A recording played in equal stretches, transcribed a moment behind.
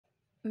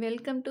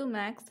Welcome to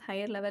Max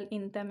Higher Level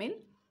in Tamil.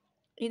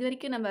 இது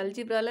வரைக்கும் நம்ம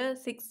அல்ஜிப்ரால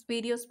 6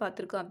 வீடியோஸ்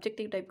பார்த்துருக்கோம்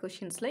அப்ஜெக்டிவ் டைப்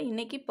கொஷின்ஸில்.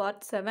 இன்றைக்கி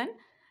பார்ட் 7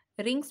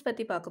 ரிங்ஸ்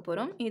பற்றி பார்க்க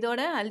போகிறோம்.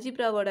 இதோட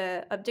அல்ஜிப்ராவோட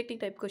objective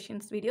type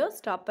questions video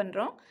stop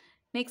பண்ணுறோம்.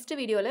 நெக்ஸ்ட்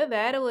வீடியோவில்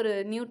வேறு ஒரு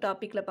நியூ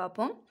டாப்பிக்கில்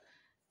பார்ப்போம்.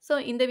 ஸோ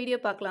இந்த வீடியோ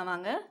பார்க்கலாம்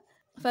வாங்க.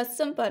 ஃபர்ஸ்ட்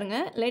சம்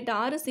பாருங்கள். let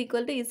r is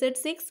equal to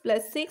z6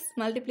 plus 6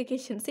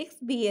 multiplication 6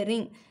 be a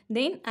ring.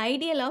 then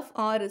ideal of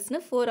r isனு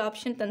 4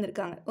 option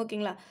தந்திருக்காங்க.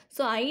 ஓகேங்களா?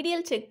 ஸோ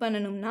ஐடியல் செக்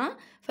பண்ணணும்னா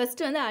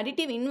ஃபஸ்ட்டு வந்து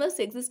அடிட்டிவ் இன்வர்ஸ்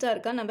எக்ஸிஸ்டாக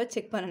இருக்கா நம்ம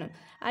செக் பண்ணணும்.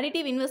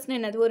 அடிட்டிவ் இன்வர்ஸ்னு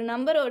என்னது? ஒரு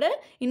நம்பரோட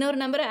இன்னொரு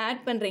நம்பரை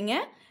ஆட் பண்ணுறீங்க,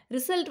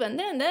 ரிசல்ட்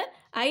வந்து அந்த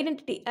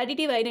ஐடென்டிட்டி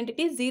அடிட்டிவ்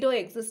ஐடென்டிட்டி 0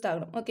 எக்ஸிஸ்ட்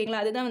ஆகணும்.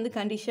 ஓகேங்களா? அதுதான் வந்து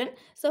கண்டிஷன்.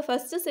 ஸோ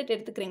ஃபஸ்ட்டு செட்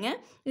எடுத்துக்கிறீங்க.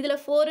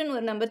 இதில் 4ன்னு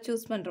ஒரு நம்பர்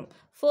சூஸ் பண்ணுறோம்.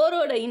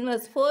 4ஓட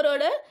இன்வர்ஸ்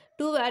 4ஓட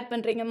 2 ஆட்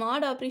பண்ணுறீங்க.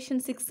 மாட்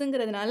ஆப்ரேஷன்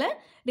 6ங்கிறதுனால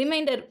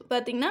ரிமைண்டர்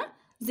பார்த்திங்கன்னா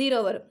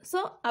 0 வரும். ஸோ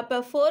அப்போ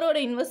 4ஓட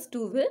இன்வர்ஸ்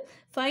 2,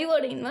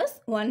 5ஓட இன்வர்ஸ்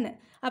 1.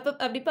 அப்போ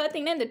அப்படி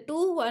பார்த்தீங்கன்னா இந்த 2,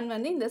 1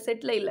 வந்து இந்த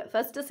செட்டில் இல்லை,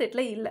 ஃபஸ்ட்டு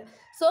செட்டில் இல்லை.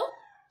 ஸோ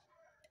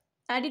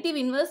அடிட்டிவ்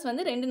இன்வர்ஸ்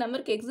வந்து 2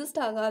 நம்பருக்கு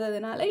exist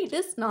ஆகாததுனால it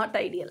is not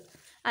ideal.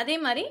 அதே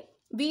மாதிரி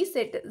பி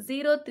செட்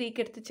 0,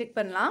 3க்கு எடுத்து செக்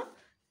பண்ணலாம்.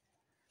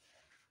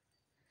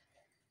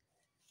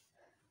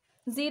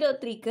 0,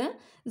 3க்கு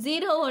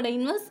 0ஓட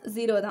இன்வர்ஸ்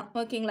 0 தான்.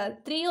 ஓகேங்களா?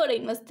 3ஓட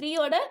இன்வர்ஸ்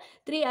 3ஓட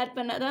 3 ஆட்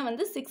பண்ணால் தான்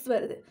வந்து 6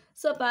 வருது.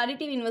 ஸோ அப்போ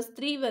அடிட்டிவ் இன்வர்ஸ்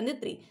 3 வந்து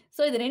 3.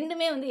 ஸோ இது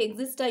ரெண்டுமே வந்து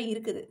எக்ஸிஸ்டாக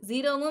இருக்குது.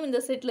 0வும்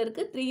இந்த செட்டில்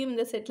இருக்குது, 3யும்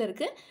இந்த செட்டில்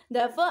இருக்குது.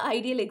 தர்ஃபோர்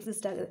ஐடியல்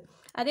எக்ஸிஸ்ட் ஆகுது.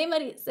 அதே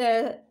மாதிரி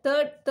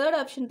தேர்ட்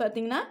ஆப்ஷன்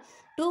பார்த்தீங்கன்னா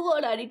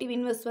 2ஓட அடிட்டிவ்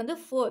இன்வர்ஸ் வந்து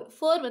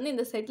 4 வந்து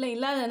இந்த செட்டில்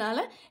இல்லாததுனால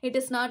it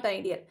is not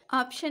ideal.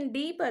 Option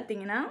D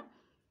பார்த்தீங்கன்னா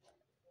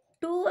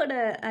 2ஓட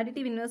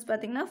அடிட்டிவ் இன்வர்ஸ்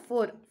பார்த்தீங்கன்னா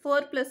 4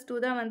 + 2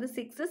 தான் வந்து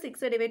 6,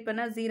 6 டிவைட்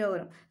பண்ணால் 0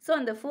 வரும். ஸோ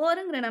அந்த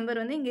 4ங்கிற நம்பர்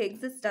வந்து இங்கே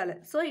எக்ஸிஸ்ட் ஆகலை.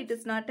 So it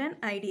is not an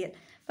ideal.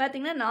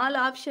 பார்த்தீங்கன்னா 4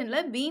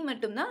 ஆப்ஷனில் பி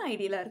மட்டும்தான்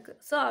ஐடியலாக இருக்குது.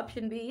 So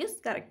option B is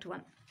correct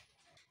one.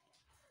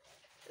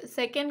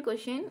 Second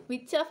question,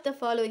 which of the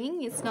following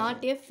is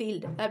not a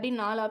field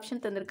அப்படின்னு 4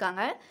 ஆப்ஷன்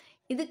தந்திருக்காங்க.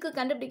 இதுக்கு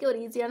கண்டுபிடிக்க ஒரு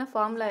ஈஸியான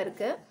ஃபார்முலா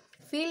இருக்குது.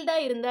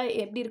 ஃபீல்டாக இருந்தால்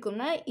எப்படி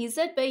இருக்கும்னா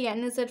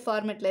z/nz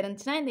ஃபார்மேட்டில்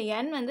இருந்துச்சுன்னா இந்த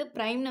n வந்து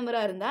ப்ரைம்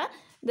நம்பராக இருந்தால்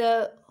the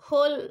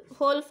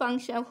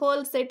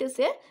whole set is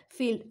a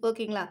field.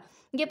 ஓகேங்களா?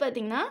 இங்கே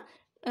பார்த்தீங்கன்னா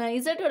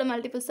இசட்டோட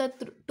மல்டிபிள்ஸாக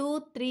 2,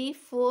 3,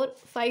 4,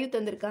 5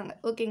 தந்திருக்காங்க.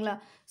 ஓகேங்களா?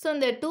 ஸோ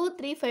இந்த 2,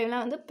 3,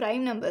 5லாம் வந்து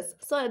ப்ரைம் நம்பர்ஸ்.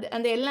 ஸோ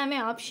அந்த எல்லாமே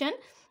option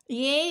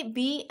A, B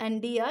and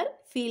D are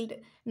field.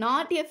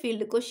 Not a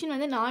field. Question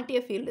வந்து not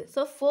a field.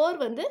 ஸோ 4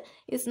 வந்து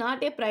is not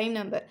a prime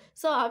number.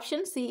 So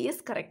option C is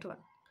correct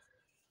one.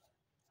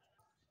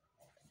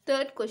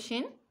 Third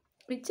question,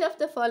 which of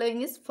the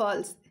following is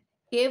false?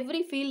 Every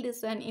field is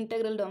an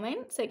integral domain.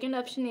 Second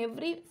option,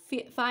 every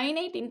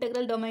finite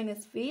integral domain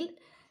is field.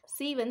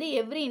 C வந்து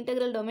every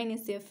integral domain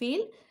is a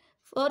field.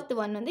 Fourth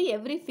one வந்து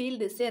every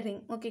field is a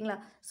ring. ஓகேங்களா?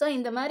 So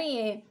இந்த மாதிரி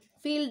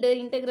field,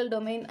 integral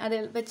domain அதை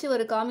வச்சு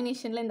ஒரு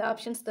காம்பினேஷனில் இந்த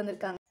ஆப்ஷன்ஸ்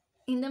தந்திருக்காங்க.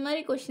 இந்த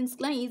மாதிரி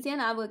கொஷின்ஸ்க்கெலாம் ஈஸியாக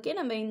ஞாபகம் வைக்க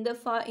நம்ம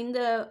இந்த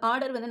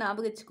ஆர்டர் வந்து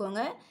ஞாபகம்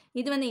வச்சுக்கோங்க.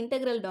 இது வந்து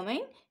இன்டெக்ரல்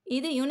டொமைன்,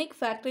 இது unique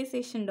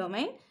factorisation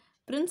domain,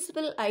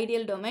 principal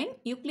ideal domain,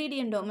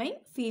 Euclidean domain,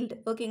 field.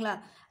 ஓகேங்களா?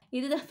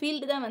 இதுதான்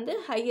ஃபீல்டு தான் வந்து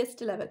ஹையஸ்ட்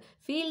லெவல்.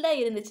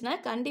 ஃபீல்டாக இருந்துச்சுன்னா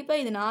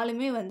கண்டிப்பாக இது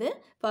 4மே வந்து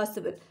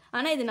பாசிபிள்.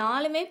 ஆனால் இது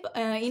 4மே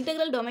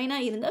இன்டெக்ரல்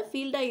டொமைனாக இருந்தால்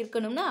ஃபீல்டாக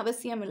இருக்கணும்னு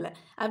அவசியம் இல்லை.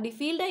 அப்படி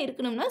ஃபீல்டாக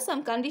இருக்கணும்னா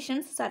சம்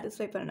கண்டிஷன்ஸ்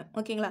சாட்டிஸ்ஃபை பண்ணணும்.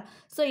 ஓகேங்களா?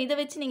 ஸோ இதை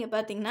வச்சு நீங்கள்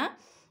பார்த்தீங்கன்னா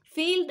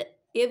field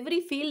every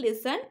field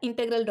is an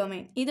integral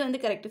domain. இது வந்து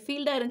கரெக்ட்.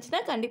 ஃபீல்டாக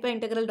இருந்துச்சுன்னா கண்டிப்பாக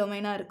இன்டெக்ரல்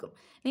டொமைனாக இருக்கும்.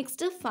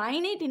 Next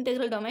finite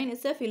integral domain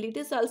is a field. It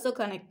is also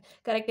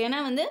correct. ஏன்னா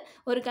வந்து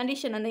ஒரு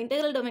கண்டிஷன் அந்த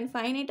இன்டெக்ரல் டொமைன்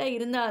ஃபைனைட்டாக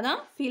இருந்தால் தான்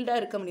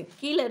ஃபீல்டாக இருக்க முடியும்.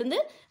 கீழே இருந்து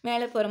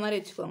மேலே போகிற மாதிரி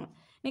வச்சுக்கோங்க.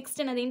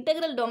 நெக்ஸ்ட் என்னது?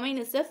 Integral domain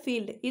is a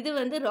field. இது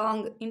வந்து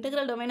ராங்.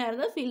 இன்டெக்ரல் டொமைனாக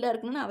இருந்தால் ஃபீல்டாக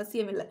இருக்கணும்னு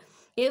அவசியம் இல்லை.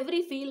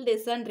 Every field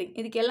is an ring.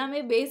 இதுக்கு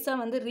எல்லாமே பேஸாக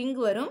வந்து ரிங்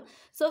வரும்.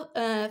 ஸோ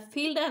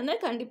ஃபீல்டாக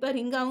இருந்தால் கண்டிப்பாக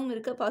ரிங்காகவும்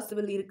இருக்க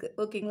பாசிபிள் இருக்குது.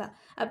 ஓகேங்களா?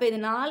 அப்போ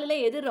இது 4ல்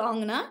எது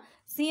ராங்னா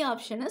C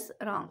option is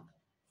wrong.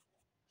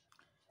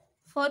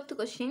 Fourth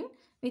question,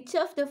 which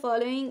of the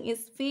following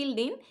is field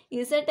in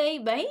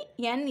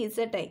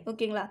zi/nzi?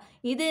 ஓகேங்களா?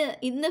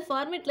 இந்த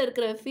ஃபார்மேட்டில்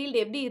இருக்கிற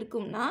ஃபீல்டு எப்படி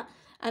இருக்கும்னா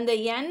அந்த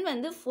n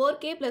வந்து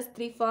 4k +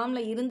 3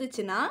 ஃபார்மில்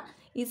இருந்துச்சுன்னா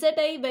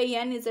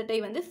zi/nzi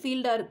வந்து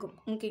ஃபீல்டாக இருக்கும்.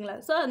 ஓகேங்களா?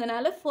 ஸோ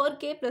அதனால்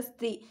 4k +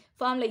 3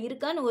 ஃபார்மில்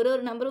இருக்கான்னு ஒரு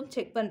நம்பரும்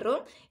செக்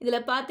பண்ணுறோம்.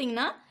 இதில்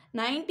பார்த்தீங்கன்னா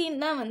 19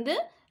 தான் வந்து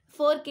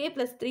 4k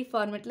 + 3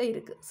 ஃபார்மேட்டில்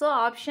இருக்குது. So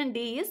option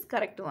D is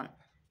correct one.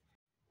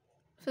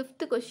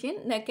 Fifth question,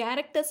 the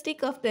characteristic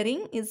of the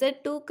ring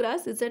z2 ×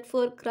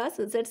 z4 ×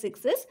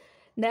 z6 is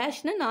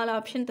டேஷ்னு 4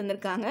 option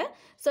தந்திருக்காங்க.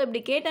 ஸோ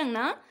இப்படி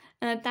கேட்டாங்கன்னா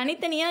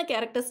தனித்தனியாக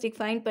கேரக்டரிஸ்டிக்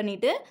ஃபைண்ட்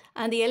பண்ணிவிட்டு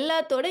அது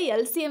எல்லாத்தோட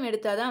எல்சிஎம்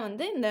எடுத்தால் தான்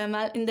வந்து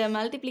இந்த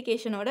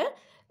மல்டிப்ளிகேஷனோட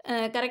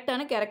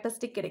கரெக்டான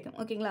கேரக்டரிஸ்டிக் கிடைக்கும்.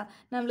 ஓகேங்களா?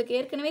 நம்மளுக்கு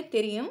ஏற்கனவே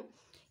தெரியும்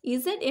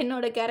Z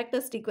என்னோட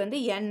கேரக்டரிஸ்டிக் வந்து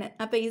n.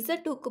 அப்போ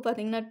Z2க்கு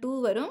பார்த்தீங்கன்னா 2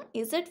 வரும்,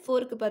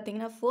 Z4க்கு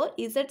பார்த்தீங்கன்னா 4,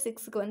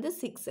 Z6க்கு வந்து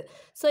 6.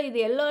 ஸோ இது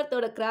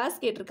எல்லாத்தோட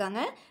கிராஸ் கேட்டிருக்காங்க.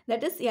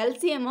 தட் இஸ்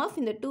எல்சிஎம் ஆஃப்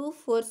இந்த 2,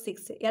 4,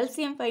 6.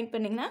 எல்சிஎம் ஃபைண்ட்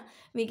பண்ணிங்கன்னா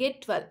we get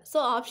 12. So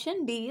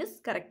option D is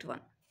correct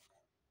one.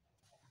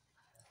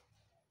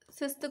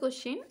 Fifth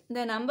question,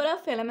 the number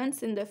of elements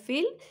in the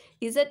field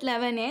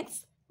z11x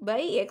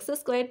by x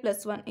squared plus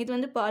 1 இது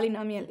வந்து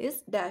polynomial is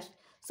dash.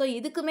 ஸோ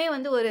இதுக்குமே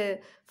வந்து ஒரு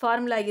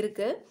formula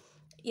இருக்குது.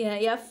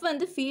 f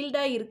வந்து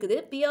ஃபீல்டாக இருக்குது.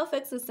 p of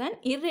x is an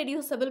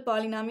irreducible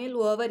polynomial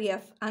over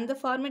f அந்த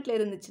ஃபார்மேட்டில்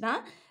இருந்துச்சுன்னா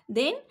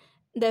then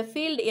the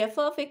field f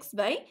of x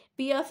by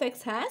p of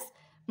x has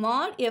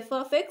mod f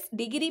of x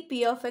degree p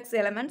of x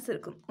elements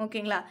இருக்கும்.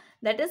 ஓகேங்களா?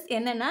 That is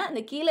என்னென்னா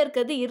இந்த கீழே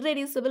இருக்கிறது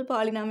irreducible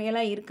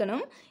polynomial-ஆக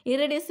இருக்கணும்.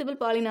 irreducible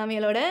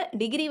polynomial-ஓட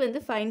டிகிரி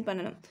வந்து ஃபைன்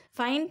பண்ணணும்.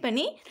 ஃபைன்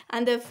பண்ணி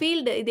அந்த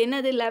ஃபீல்டு இது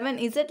என்னது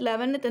 11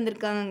 z11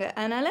 தந்திருக்காங்க.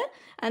 அதனால்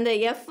அந்த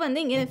f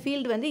வந்து இங்கே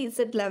ஃபீல்டு வந்து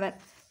z11.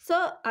 ஸோ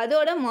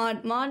அதோட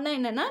மாட்னா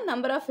என்னென்னா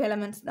நம்பர் ஆஃப்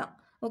எலமெண்ட்ஸ் தான்.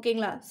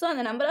 ஓகேங்களா? ஸோ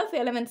அந்த நம்பர் ஆஃப்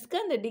எலமெண்ட்ஸ்க்கு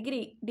அந்த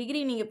டிகிரி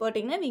நீங்கள்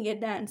போட்டிங்கன்னா நீங்கள்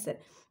கெட் த ஆன்சர்.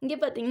 இங்கே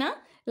பார்த்தீங்கன்னா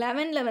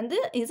 11ல் வந்து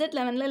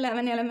z11ல்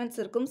 11 எலமெண்ட்ஸ்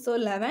இருக்கும். ஸோ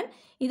 11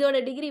 இதோட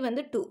டிகிரி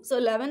வந்து 2. ஸோ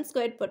 11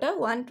 ஸ்கொயர் போட்டால்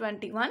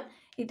 121.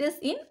 It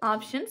is in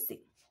option C.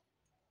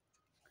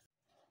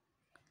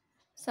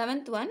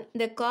 7th one,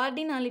 the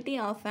cardinality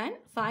of an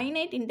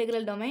finite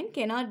integral domain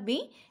cannot be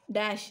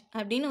dash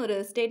அப்படின்னு ஒரு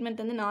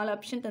ஸ்டேட்மெண்ட் வந்து 4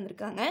 ஆப்ஷன்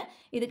தந்திருக்காங்க.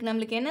 இதுக்கு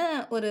நம்மளுக்கு என்ன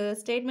ஒரு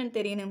ஸ்டேட்மெண்ட்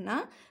தெரியணும்னா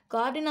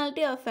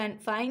cardinality of an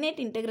finite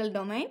integral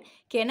domain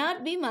cannot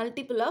be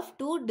multiple of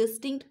 2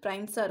 distinct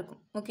primes-ஆக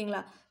இருக்கும்.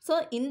 ஓகேங்களா? ஸோ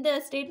இந்த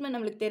ஸ்டேட்மெண்ட்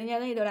நம்மளுக்கு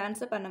தெரிஞ்சால் தான் இதோட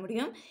ஆன்சர் பண்ண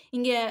முடியும்.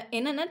 இங்கே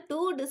என்னென்னா 2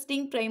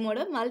 distinct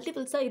prime-ஓட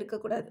மல்டிபிள்ஸாக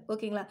இருக்கக்கூடாது.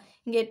 ஓகேங்களா?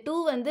 இங்கே 2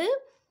 வந்து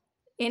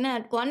என்ன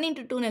 1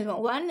 into 2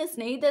 எழுதுவோம். 1 is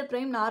neither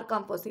prime nor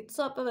composite.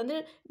 So அப்போ வந்து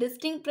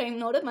distinct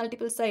prime-ஓட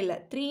மல்டிபிள்ஸாக இல்லை.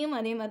 3யும்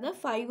அதே மாதிரி தான்,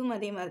 5ம்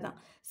அதே மாதிரி தான்.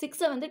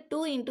 6-ஐ வந்து 2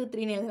 into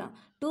 3 எழுதலாம்.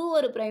 2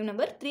 ஒரு ப்ரைம்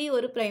நம்பர், 3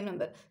 ஒரு ப்ரைம்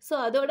நம்பர். ஸோ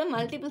அதோட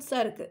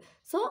மல்டிபிள்ஸாக இருக்குது.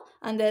 ஸோ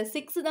அந்த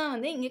 6 தான்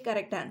வந்து இங்கே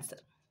கரெக்ட்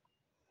ஆன்சர்.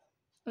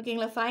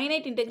 ஓகேங்களா?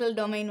 ஃபைனைட் இன்டெக்ரல்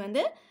டொமைன்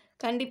வந்து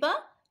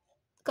கண்டிப்பாக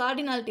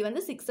கார்டினாலிட்டி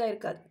வந்து 6ஆக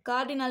இருக்காது.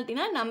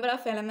 கார்டினாலிட்டினா நம்பர்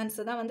ஆஃப்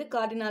எலமெண்ட்ஸ் தான் வந்து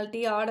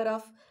கார்டினாலிட்டி,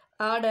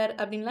 ஆர்டர்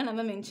அப்படின்லாம்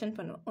நம்ம மென்ஷன்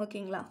பண்ணுவோம்.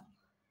 ஓகேங்களா?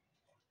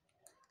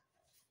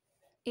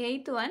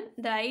 8th one,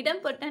 the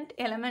idempotent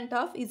element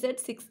of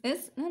z6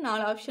 is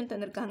 4 option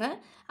தந்திருக்காங்க.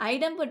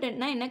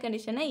 ஐடம்பொட்டன்ட்னா என்ன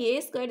கண்டிஷன்னா a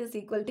squared is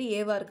equal to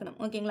a-வா இருக்கணும்.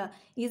 ஓகேங்களா?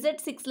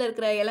 z6ல்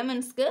இருக்கிற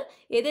எலமெண்ட்ஸ்க்கு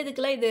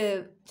எதுக்கெல்லாம் இது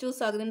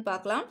சூஸ் ஆகுதுன்னு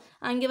பார்க்கலாம்.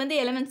 அங்கே வந்து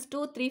எலமெண்ட்ஸ்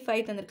 2, 3,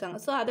 5 தந்திருக்காங்க.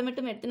 ஸோ அதை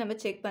மட்டும் எடுத்து நம்ம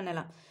செக்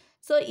பண்ணலாம்.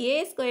 ஸோ a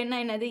ஸ்கொயர்னா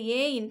என்னது?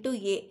 a into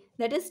a,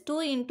 that is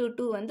 2 into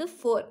 2 வந்து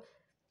 4.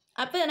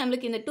 அப்போ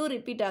நம்மளுக்கு இந்த 2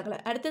 ரிப்பீட் ஆகலை.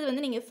 அடுத்தது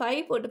வந்து நீங்கள்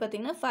 5 போட்டு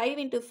பார்த்தீங்கன்னா 5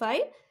 into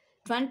 5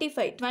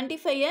 25.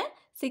 25-ஐ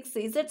 6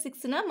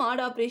 z6னா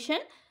மாட்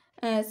ஆப்ரேஷன்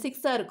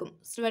 6ஆக இருக்கும்.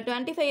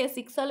 25-ஐ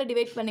 6ஆல்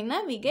டிவைட் பண்ணிங்கன்னா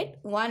we get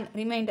 1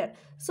 ரிமைண்டர்.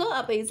 ஸோ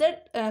அப்போ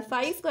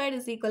z5 squared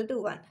is equal to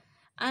 1.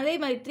 அதே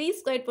மாதிரி 3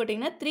 ஸ்கொயர்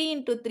போட்டிங்கன்னா 3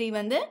 into 3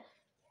 வந்து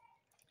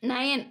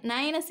 9.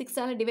 9-ஐ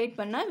 6ஆல் டிவைட்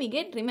பண்ணால் we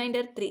get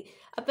ரிமைண்டர் 3.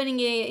 அப்போ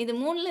நீங்கள் இது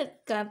 3ல்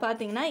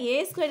பார்த்தீங்கன்னா a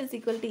squared is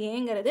equal to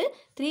a-ங்கிறது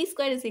 3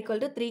 squared is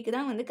equal to 3க்கு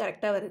தான் வந்து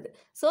கரெக்டாக வருது.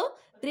 So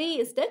 3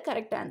 is the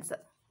correct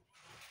answer.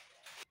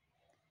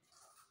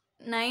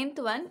 9th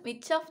one,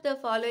 which of the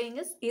following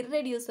is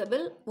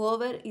irreducible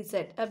over z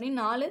அப்படின்னு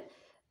 4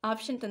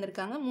 ஆப்ஷன்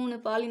தந்திருக்காங்க. 3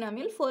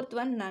 பாலினாமியல், 4th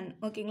one none.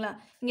 ஓகேங்களா?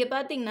 இங்கே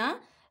பார்த்தீங்கன்னா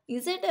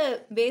z-ஐ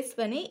பேஸ்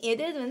பண்ணி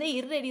எது வந்து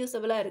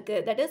irreducible-ஆக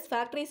இருக்குது, தட் இஸ்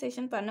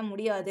ஃபேக்டரைசேஷன் பண்ண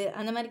முடியாது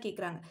அந்த மாதிரி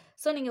கேட்குறாங்க.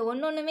 ஸோ நீங்கள்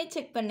ஒன்றுமே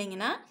செக்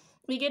பண்ணிங்கன்னா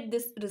we get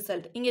this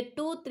result. இங்கே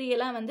 2, 3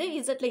 எல்லாம் வந்து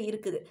z-ல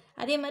இருக்குது.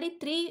 அதே மாதிரி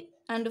 3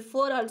 and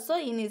 4 also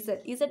in z.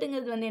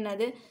 z-ங்கிறது வந்து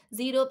என்னது?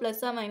 0 +,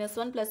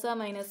 -1 +,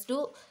 -2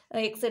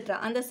 எக்ஸெட்ரா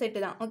அந்த செட்டு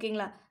தான்.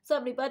 ஓகேங்களா? ஸோ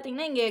அப்படி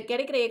பார்த்தீங்கன்னா இங்கே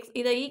கிடைக்கிற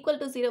இதை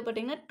ஈக்குவல் டு 0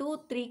 போட்டிங்கன்னா 2,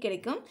 3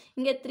 கிடைக்கும்.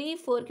 இங்கே 3,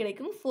 4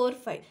 கிடைக்கும். 4,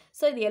 5.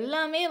 ஸோ இது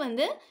எல்லாமே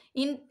வந்து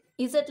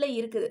z-ல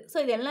இருக்குது. ஸோ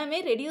இது எல்லாமே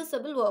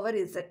ரெடியூசபிள்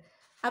ஓவர் z.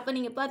 அப்போ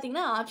நீங்கள்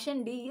பார்த்தீங்கன்னா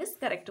option D is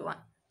correct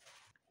one.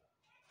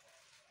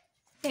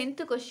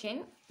 10th question,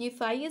 if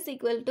I is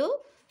equal to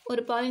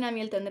ஒரு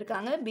பாலினாமியல்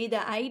தந்திருக்காங்க, be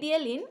the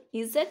ideal in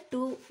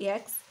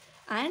z2x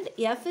and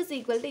f is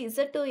equal to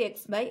z2x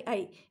by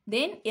I,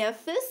 then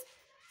f is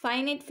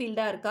finite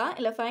field-ஆக இருக்கா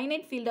இல்லை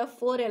finite field of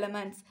 4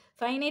 elements,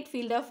 finite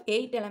field of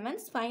 8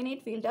 elements,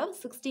 finite field of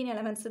 16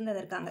 elements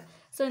தந்திருக்காங்க.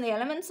 So இந்த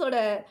எலமெண்ட்ஸோட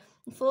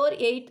 4,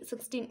 8,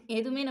 16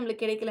 எதுவுமே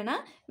நம்மளுக்கு கிடைக்கலனா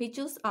we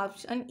choose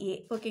option A.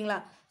 ஓகேங்களா?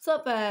 So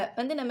அப்போ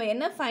வந்து நம்ம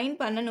என்ன ஃபைன்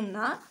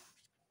பண்ணணும்னா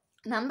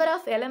number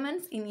of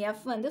elements in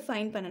F வந்து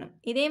ஃபைன் பண்ணணும்.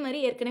 இதே மாதிரி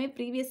ஏற்கனவே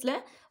ப்ரீவியஸில்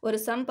ஒரு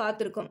சம்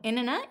பார்த்துருக்கோம்.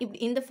 என்னென்னா இப்படி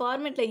இந்த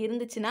ஃபார்மேட்டில்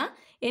இருந்துச்சுன்னா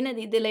என்னது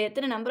இதில்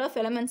எத்தனை நம்பர் ஆஃப்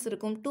எலமெண்ட்ஸ்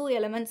இருக்கும்? 2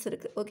 எலமெண்ட்ஸ்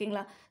இருக்குது.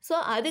 ஓகேங்களா? ஸோ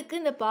அதுக்கு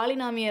இந்த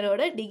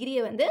பாலினாமியலோட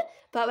டிகிரியை வந்து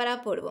பவராக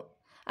போடுவோம்.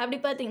 அப்படி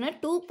பார்த்தீங்கன்னா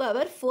 2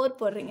 power 4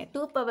 போடுறீங்க.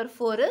 2 power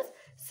 4 is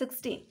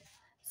 16.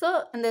 ஸோ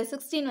அந்த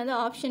 16 வந்து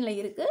ஆப்ஷனில்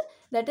இருக்குது.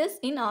 That is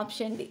in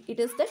option D.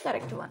 It is the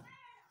correct one.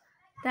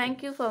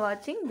 Thank you for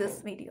வாட்சிங் திஸ்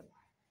வீடியோ.